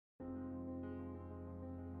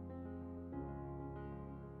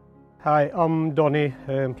Hi, I'm Donnie,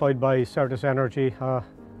 employed by Certas Energy,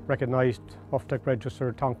 recognised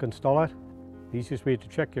OFTEC-registered tank installer. The easiest way to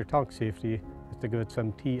check your tank safety is to give it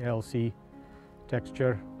some TLC,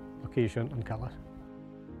 texture, location and colour.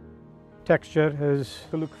 Texture is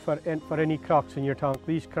to look for any cracks in your tank.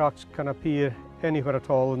 These cracks can appear anywhere at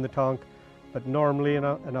all in the tank, but normally in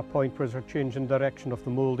a point where there's a change in direction of the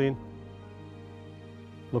moulding.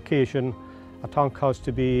 Location, a tank has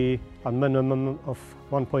to be a minimum of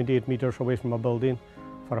 1.8 metres away from a building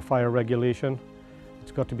for a fire regulation.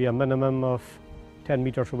 It's got to be a minimum of 10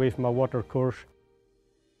 metres away from a water course.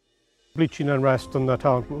 Bleaching and rest in the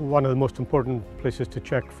tank, one of the most important places to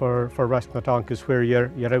check for rest in the tank is where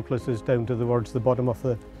your outlet is down towards the bottom of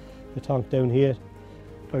the tank down here.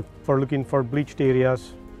 For looking for bleached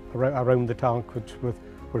areas around the tank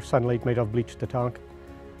where sunlight might have bleached the tank.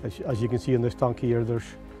 As you can see in this tank here, there's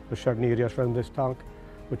certain areas around this tank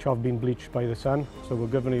which have been bleached by the sun. So we're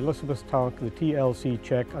giving Elizabeth's tank the TLC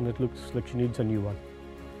check and it looks like she needs a new one.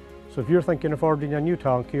 So if you're thinking of ordering a new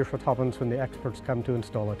tank, here's what happens when the experts come to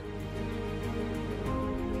install it.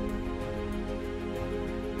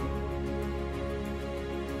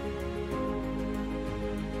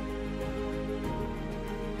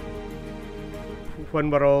 When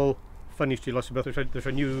we're all finished, Elizabeth, there's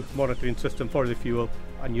a new monitoring system for the fuel,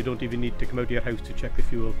 and you don't even need to come out of your house to check the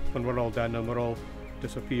fuel. When we're all done and we're all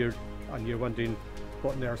disappeared and you're wondering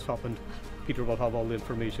what on earth's happened, Peter will have all the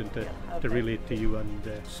information to relate to you. And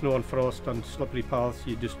snow and frost and slippery paths,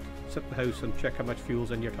 you just sit in the house and check how much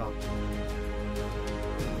fuel's in your tank.